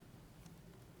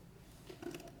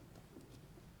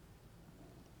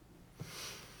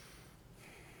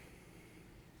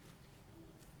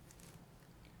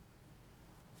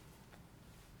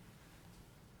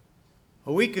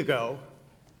A week ago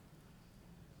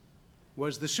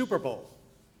was the Super Bowl.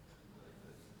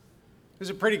 It was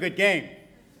a pretty good game.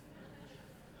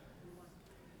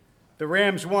 The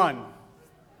Rams won.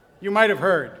 You might have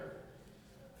heard.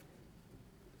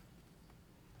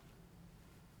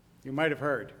 You might have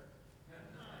heard.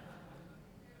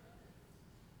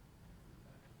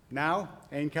 Now,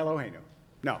 Ein Kelohenu.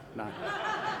 No, not.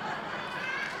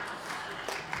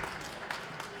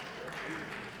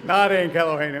 Not Ein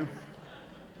Kelohenu.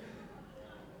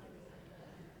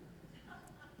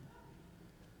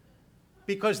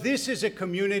 Because this is a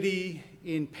community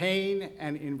in pain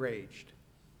and enraged.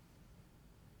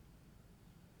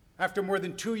 After more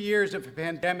than 2 years of a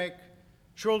pandemic,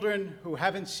 children who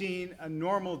haven't seen a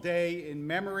normal day in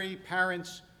memory,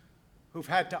 parents who've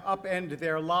had to upend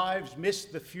their lives, miss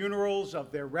the funerals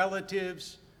of their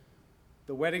relatives,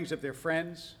 the weddings of their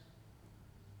friends,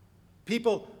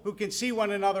 people who can see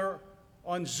one another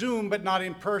on Zoom but not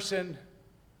in person,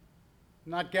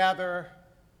 not gather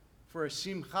for a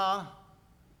simcha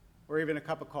or even a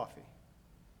cup of coffee.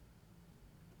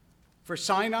 For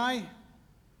Sinai,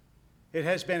 it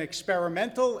has been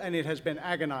experimental and it has been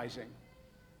agonizing.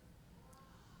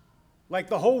 Like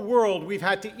the whole world, we've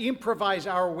had to improvise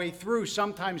our way through,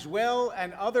 sometimes well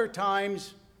and other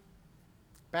times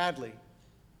badly.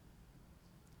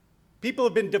 People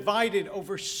have been divided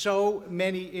over so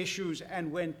many issues,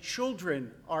 and when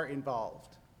children are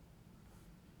involved,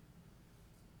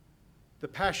 the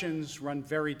passions run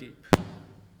very deep.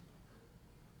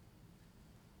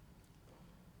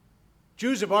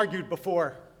 Jews have argued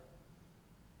before.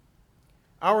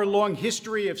 Our long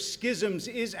history of schisms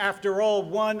is, after all,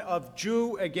 one of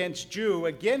Jew against Jew.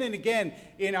 Again and again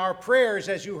in our prayers,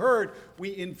 as you heard,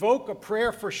 we invoke a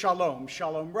prayer for shalom.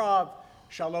 Shalom Rav,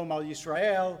 shalom al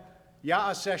Yisrael,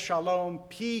 Ya'aseh shalom,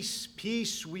 peace,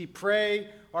 peace, we pray.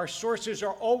 Our sources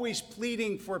are always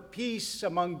pleading for peace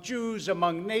among Jews,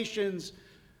 among nations,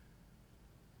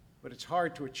 but it's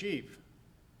hard to achieve.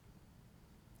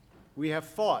 We have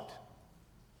fought.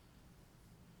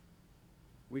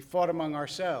 We fought among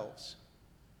ourselves.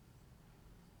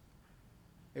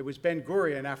 It was Ben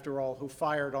Gurion, after all, who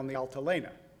fired on the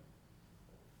Altalena.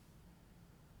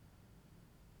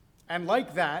 And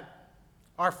like that,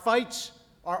 our fights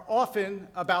are often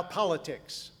about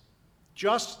politics,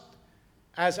 just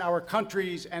as our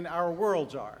countries and our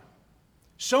worlds are.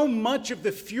 So much of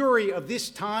the fury of this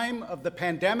time of the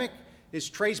pandemic is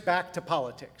traced back to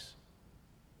politics.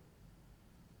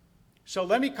 So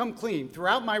let me come clean.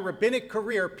 Throughout my rabbinic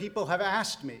career, people have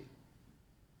asked me,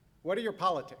 what are your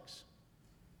politics?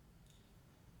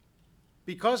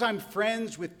 Because I'm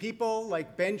friends with people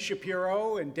like Ben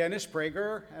Shapiro and Dennis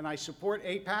Prager, and I support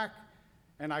AIPAC,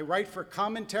 and I write for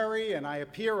Commentary, and I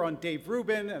appear on Dave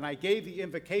Rubin, and I gave the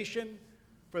invocation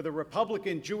for the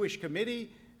Republican Jewish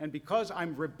Committee, and because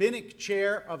I'm rabbinic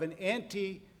chair of an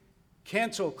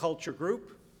anti-cancel culture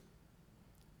group,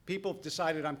 people have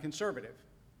decided I'm conservative.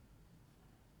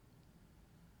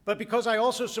 But because I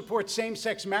also support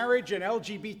same-sex marriage and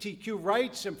LGBTQ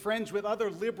rights, I'm friends with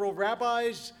other liberal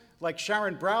rabbis like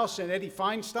Sharon Brous and Eddie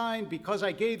Feinstein, because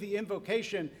I gave the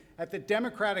invocation at the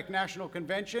Democratic National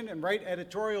Convention and write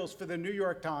editorials for the New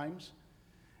York Times,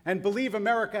 and believe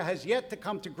America has yet to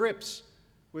come to grips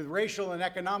with racial and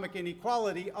economic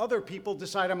inequality, other people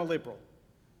decide I'm a liberal.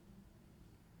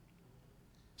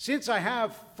 Since I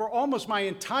have, for almost my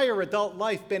entire adult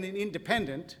life, been an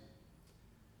independent,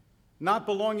 not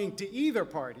belonging to either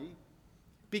party,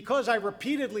 because I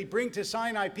repeatedly bring to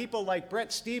Sinai people like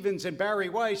Bret Stephens and Barry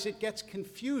Weiss, it gets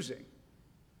confusing.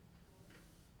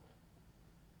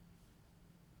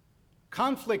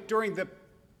 Conflict during the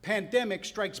pandemic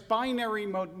strikes binary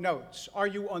notes. Are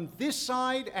you on this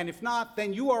side? And if not,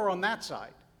 then you are on that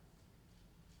side.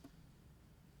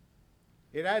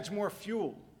 It adds more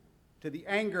fuel to the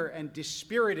anger and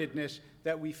dispiritedness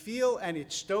that we feel, and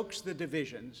it stokes the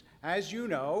divisions. As you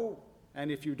know, and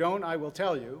if you don't, I will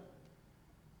tell you,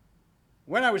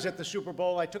 when I was at the Super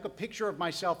Bowl, I took a picture of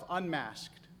myself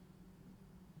unmasked.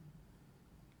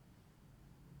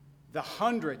 The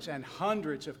hundreds and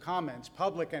hundreds of comments,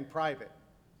 public and private,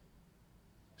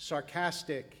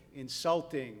 sarcastic,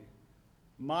 insulting,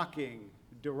 mocking,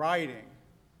 deriding,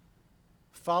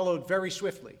 followed very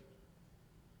swiftly.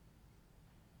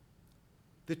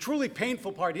 The truly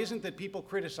painful part isn't that people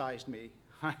criticized me.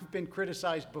 I've been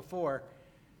criticized before,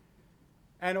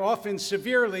 and often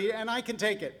severely, and I can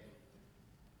take it.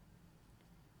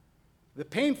 The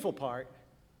painful part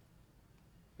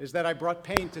is that I brought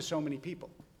pain to so many people.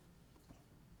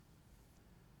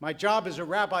 My job as a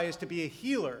rabbi is to be a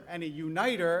healer and a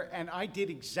uniter, and I did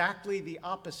exactly the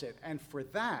opposite. And for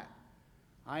that,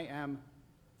 I am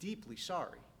deeply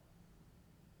sorry.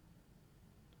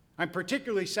 I'm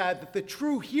particularly sad that the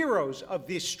true heroes of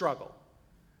this struggle,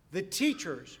 the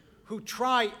teachers who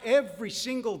try every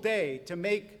single day to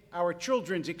make our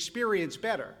children's experience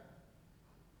better,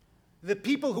 the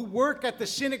people who work at the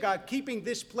synagogue keeping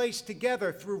this place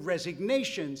together through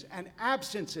resignations and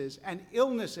absences and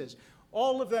illnesses,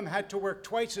 all of them had to work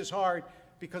twice as hard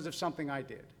because of something I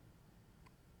did.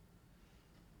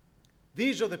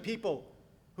 These are the people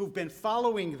who've been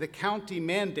following the county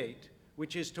mandate,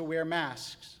 which is to wear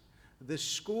masks. The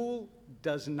school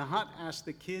does not ask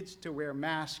the kids to wear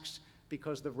masks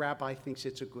because the rabbi thinks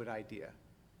it's a good idea,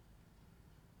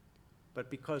 but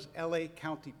because LA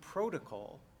County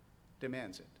protocol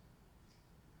demands it.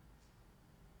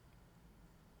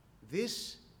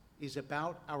 This is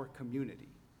about our community.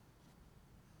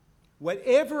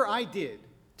 Whatever I did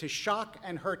to shock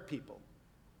and hurt people,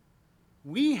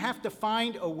 we have to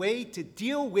find a way to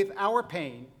deal with our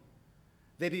pain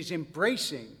that is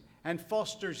embracing and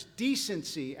fosters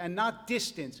decency and not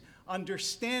distance,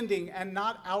 understanding and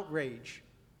not outrage,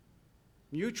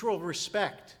 mutual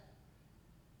respect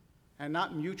and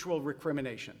not mutual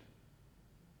recrimination.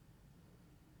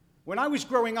 When I was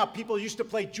growing up, people used to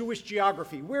play Jewish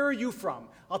geography. Where are you from?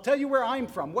 I'll tell you where I'm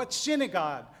from. What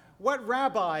synagogue? What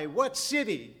rabbi? What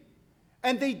city?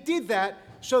 And they did that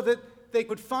so that they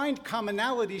could find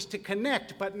commonalities to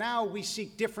connect, but now we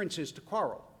seek differences to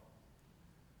quarrel.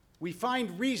 We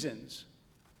find reasons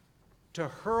to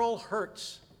hurl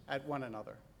hurts at one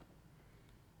another.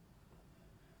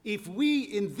 If we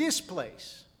in this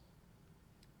place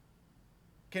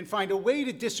can find a way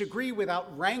to disagree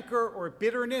without rancor or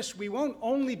bitterness, we won't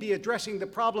only be addressing the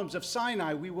problems of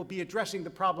Sinai, we will be addressing the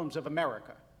problems of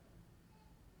America.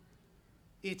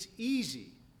 It's easy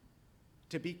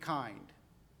to be kind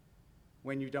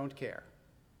when you don't care.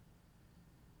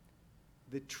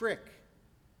 The trick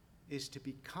is to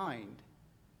be kind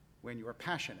when you are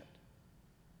passionate.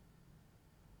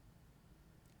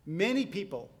 Many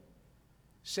people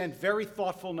sent very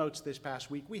thoughtful notes this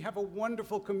past week. We have a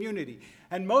wonderful community,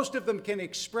 and most of them can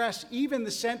express even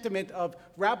the sentiment of,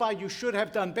 Rabbi, you should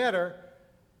have done better,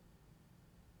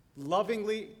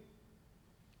 lovingly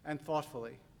and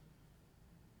thoughtfully.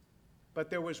 But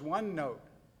there was one note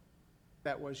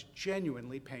that was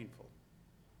genuinely painful.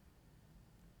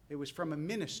 It was from a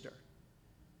minister,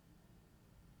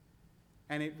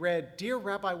 and it read, Dear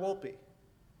Rabbi Wolpe,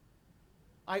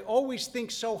 I always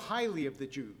think so highly of the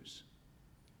Jews.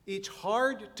 It's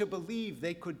hard to believe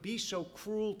they could be so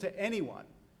cruel to anyone,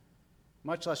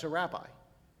 much less a rabbi.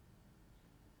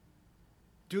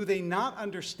 Do they not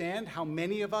understand how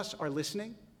many of us are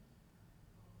listening?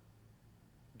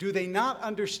 Do they not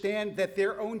understand that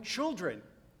their own children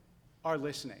are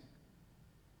listening?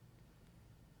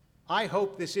 I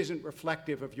hope this isn't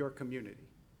reflective of your community.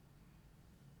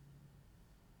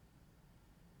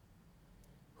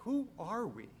 Who are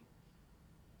we?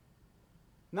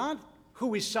 Not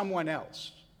who is someone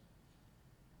else,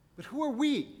 but who are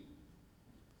we?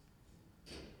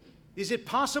 Is it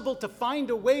possible to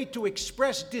find a way to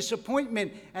express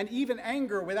disappointment and even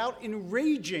anger without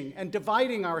enraging and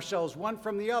dividing ourselves one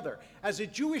from the other? As a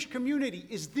Jewish community,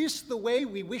 is this the way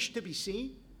we wish to be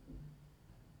seen?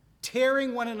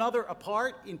 Tearing one another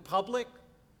apart in public,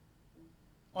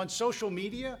 on social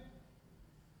media?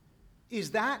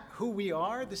 Is that who we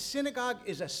are? The synagogue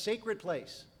is a sacred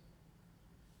place.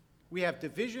 We have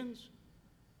divisions,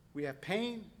 we have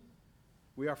pain,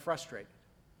 we are frustrated.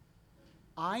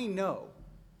 I know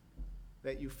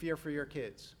that you fear for your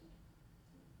kids.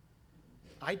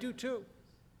 I do too.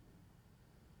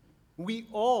 We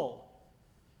all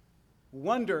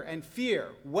wonder and fear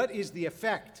what is the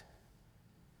effect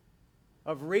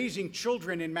of raising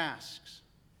children in masks.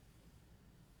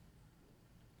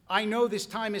 I know this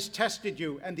time has tested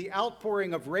you, and the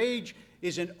outpouring of rage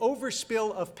is an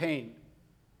overspill of pain.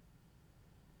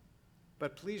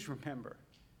 But please remember,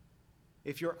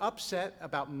 if you're upset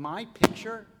about my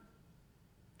picture,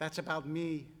 that's about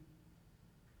me.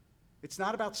 It's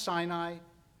not about Sinai,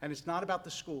 and it's not about the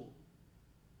school.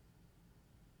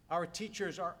 Our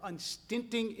teachers are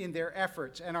unstinting in their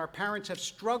efforts, and our parents have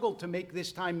struggled to make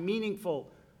this time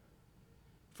meaningful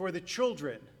for the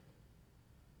children.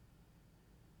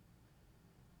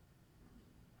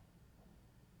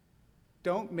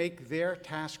 Don't make their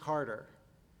task harder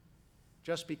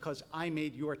just because I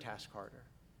made your task harder.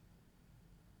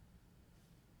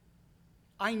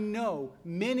 I know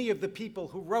many of the people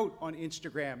who wrote on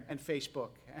Instagram and Facebook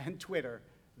and Twitter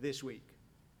this week.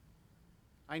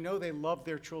 I know they love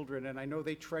their children, and I know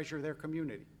they treasure their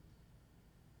community.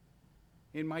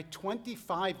 In my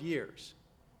 25 years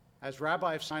as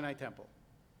rabbi of Sinai Temple,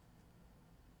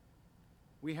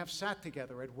 We have sat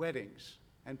together at weddings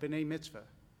and B'nai Mitzvah.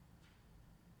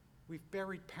 We've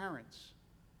buried parents.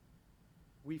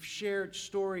 We've shared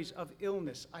stories of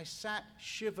illness. I sat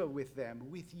Shiva with them,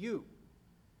 with you.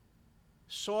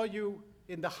 Saw you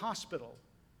in the hospital,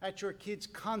 at your kids'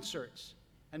 concerts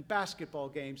and basketball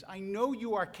games. I know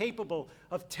you are capable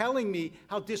of telling me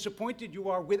how disappointed you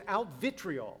are without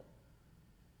vitriol,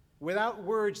 without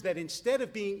words that instead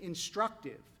of being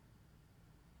instructive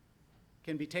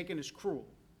can be taken as cruel.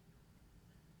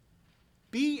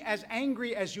 Be as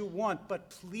angry as you want, but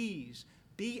please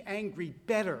be angry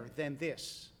better than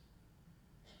this.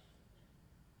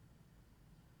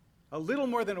 A little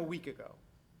more than a week ago,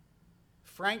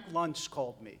 Frank Luntz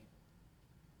called me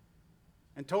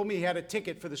and told me he had a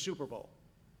ticket for the Super Bowl.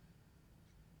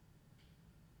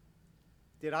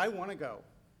 Did I want to go?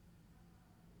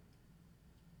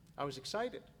 I was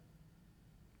excited.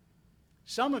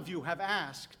 Some of you have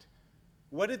asked,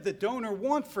 what did the donor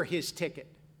want for his ticket?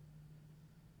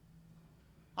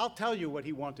 I'll tell you what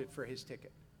he wanted for his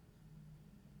ticket.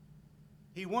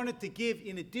 He wanted to give,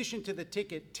 in addition to the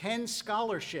ticket, 10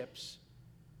 scholarships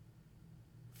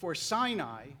for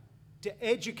Sinai to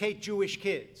educate Jewish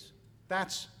kids.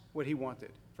 That's what he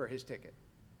wanted for his ticket.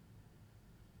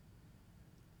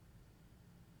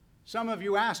 Some of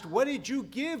you asked, what did you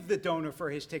give the donor for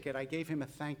his ticket? I gave him a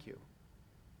thank you.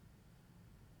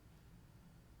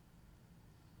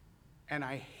 And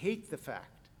I hate the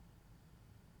fact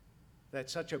that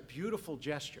such a beautiful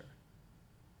gesture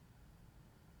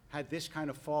had this kind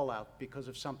of fallout because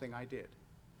of something I did.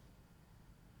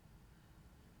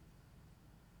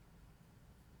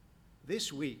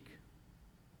 This week,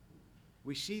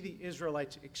 we see the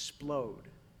Israelites explode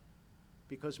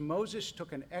because Moses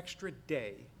took an extra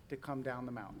day to come down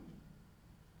the mountain.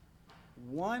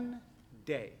 1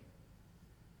 day.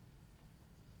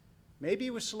 Maybe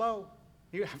he was slow.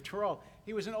 After all,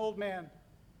 he was an old man.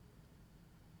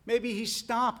 Maybe he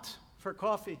stopped for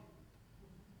coffee.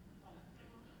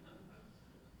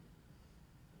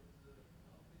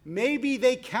 Maybe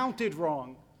they counted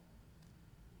wrong.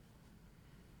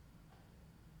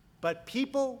 But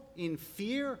people in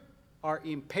fear are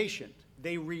impatient.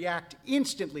 They react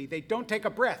instantly. They don't take a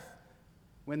breath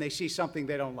when they see something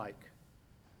they don't like.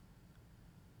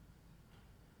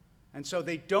 And so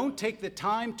they don't take the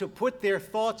time to put their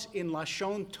thoughts in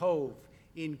lashon tov,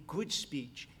 in good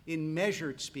speech, in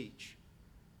measured speech,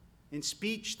 in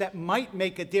speech that might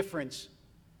make a difference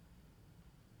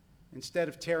instead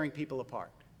of tearing people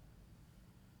apart.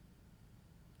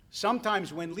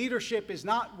 Sometimes when leadership is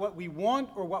not what we want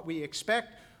or what we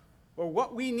expect or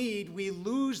what we need, we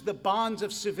lose the bonds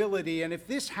of civility. And if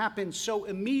this happens so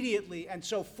immediately and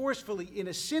so forcefully in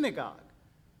a synagogue,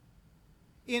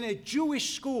 in a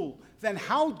Jewish school, then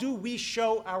how do we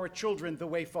show our children the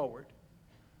way forward?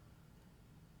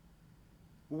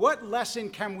 What lesson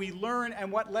can we learn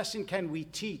and what lesson can we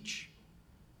teach?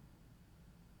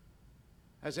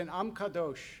 As an Am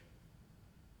Kadosh,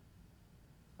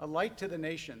 a light to the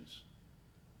nations,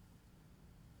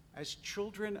 as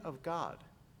children of God.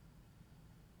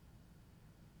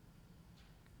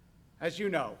 As you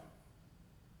know,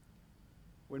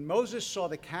 when Moses saw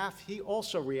the calf, he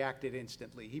also reacted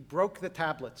instantly. He broke the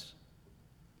tablets.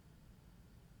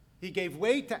 He gave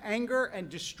way to anger and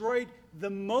destroyed the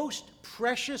most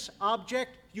precious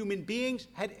object human beings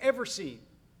had ever seen.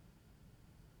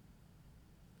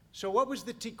 So what was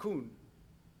the tikkun?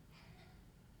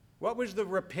 What was the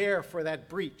repair for that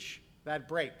breach, that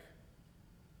break?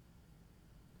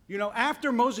 You know,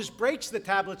 after Moses breaks the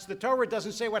tablets, the Torah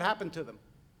doesn't say what happened to them.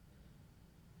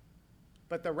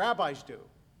 But the rabbis do.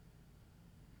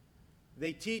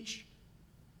 They teach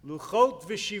luchot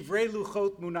v'shivrei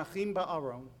luchot munachim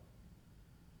ba'aron,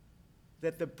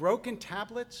 that the broken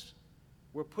tablets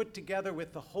were put together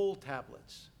with the whole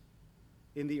tablets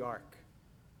in the ark.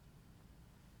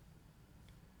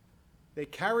 They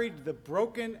carried the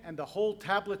broken and the whole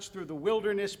tablets through the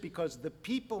wilderness because the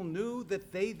people knew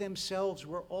that they themselves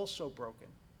were also broken.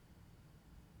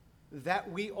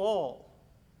 That we all,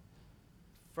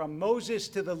 from Moses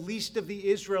to the least of the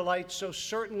Israelites, so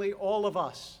certainly all of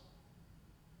us,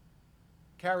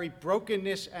 carry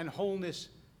brokenness and wholeness,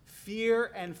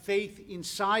 fear and faith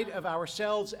inside of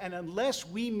ourselves, and unless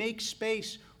we make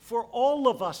space for all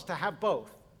of us to have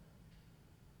both,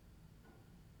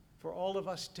 for all of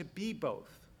us to be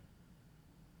both,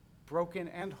 broken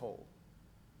and whole,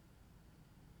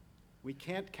 we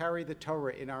can't carry the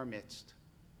Torah in our midst.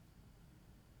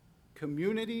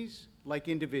 Communities, like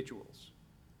individuals,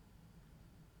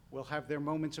 will have their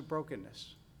moments of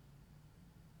brokenness.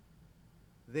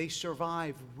 They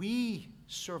survive. We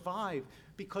survive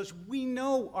because we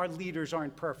know our leaders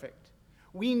aren't perfect.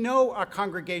 We know our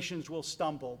congregations will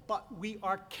stumble, but we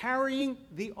are carrying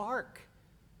the ark.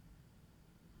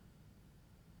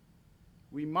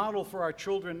 We model for our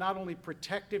children not only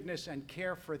protectiveness and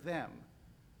care for them,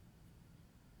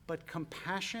 but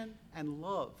compassion and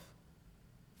love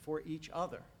for each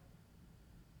other.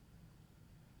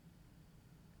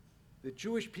 The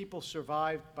Jewish people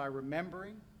survived by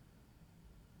remembering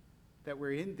that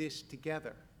we're in this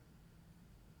together,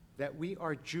 that we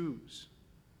are Jews,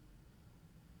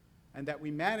 and that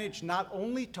we manage not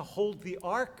only to hold the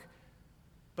ark,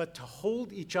 but to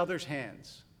hold each other's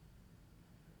hands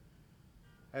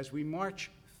as we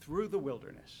march through the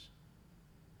wilderness,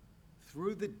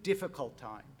 through the difficult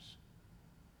times,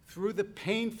 through the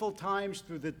painful times,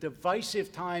 through the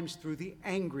divisive times, through the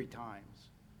angry times,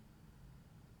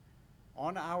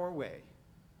 on our way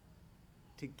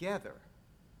together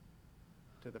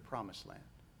to the promised land.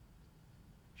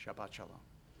 Shabbat Shalom.